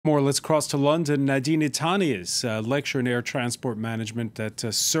More, let's cross to London. Nadine Itani is lecturer in air transport management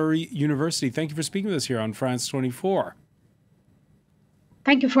at Surrey University. Thank you for speaking with us here on France 24.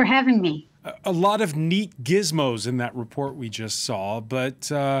 Thank you for having me. A lot of neat gizmos in that report we just saw,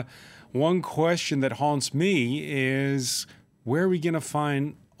 but one question that haunts me is, where are we going to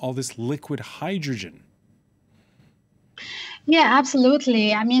find all this liquid hydrogen? Yeah,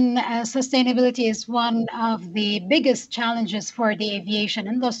 absolutely. I mean, sustainability is one of the biggest challenges for the aviation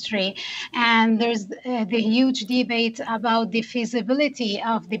industry. And there's the huge debate about the feasibility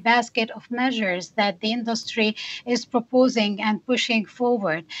of the basket of measures that the industry is proposing and pushing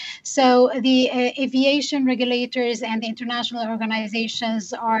forward. So the aviation regulators and the international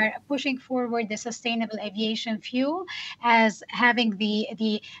organizations are pushing forward the sustainable aviation fuel as having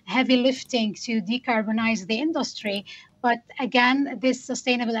the heavy lifting to decarbonize the industry. But again, this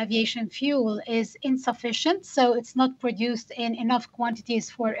sustainable aviation fuel is insufficient, so it's not produced in enough quantities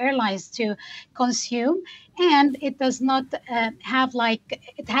for airlines to consume. And it does not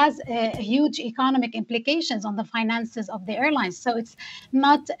it has huge economic implications on the finances of the airlines. So it's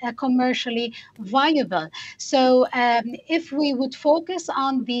not commercially viable. So if we would focus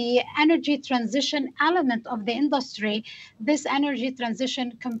on the energy transition element of the industry, this energy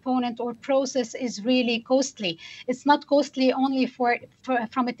transition component or process is really costly. It's not costly only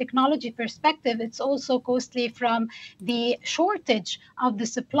from a technology perspective, it's also costly from the shortage of the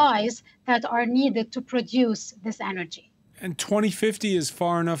supplies that are needed to produce this energy. And 2050 is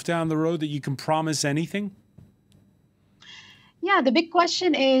far enough down the road that you can promise anything? Yeah, the big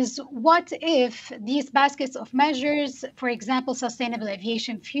question is, what if these baskets of measures, for example, sustainable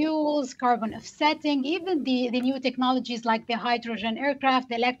aviation fuels, carbon offsetting, even the new technologies like the hydrogen aircraft,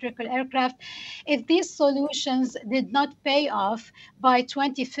 the electrical aircraft, if these solutions did not pay off by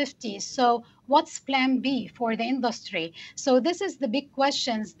 2050? So what's plan B for the industry? So this is the big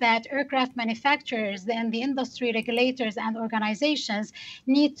questions that aircraft manufacturers and the industry regulators and organizations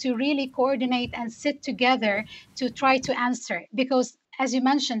need to really coordinate and sit together to try to answer. Because as you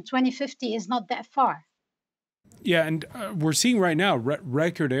mentioned, 2050 is not that far. Yeah, and we're seeing right now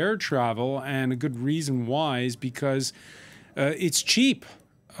record air travel, and a good reason why is because it's cheap.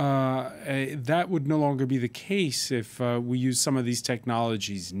 That would no longer be the case if we use some of these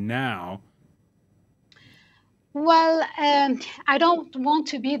technologies now. Well, I don't want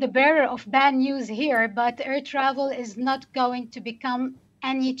to be the bearer of bad news here, but air travel is not going to become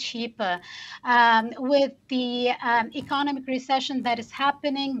any cheaper. With the economic recession that is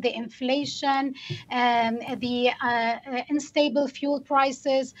happening, the inflation, the unstable fuel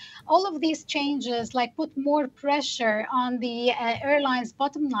prices, all of these changes put more pressure on the airlines'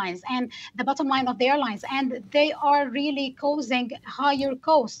 bottom lines and the bottom line of the airlines, and they are really causing higher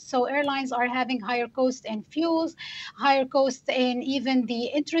costs. So airlines are having higher costs in fuels, higher costs in even the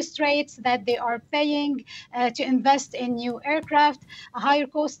interest rates that they are paying to invest in new aircraft, higher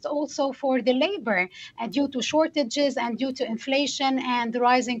costs also for the labor due to shortages and due to inflation and the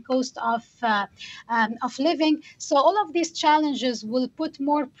rising cost of living. So all of these challenges will put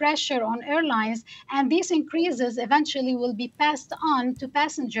more pressure on airlines, and these increases eventually will be passed on to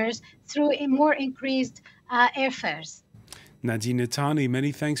passengers through a more increased airfares. Nadine Itani,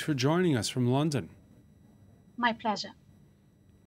 many thanks for joining us from London. My pleasure.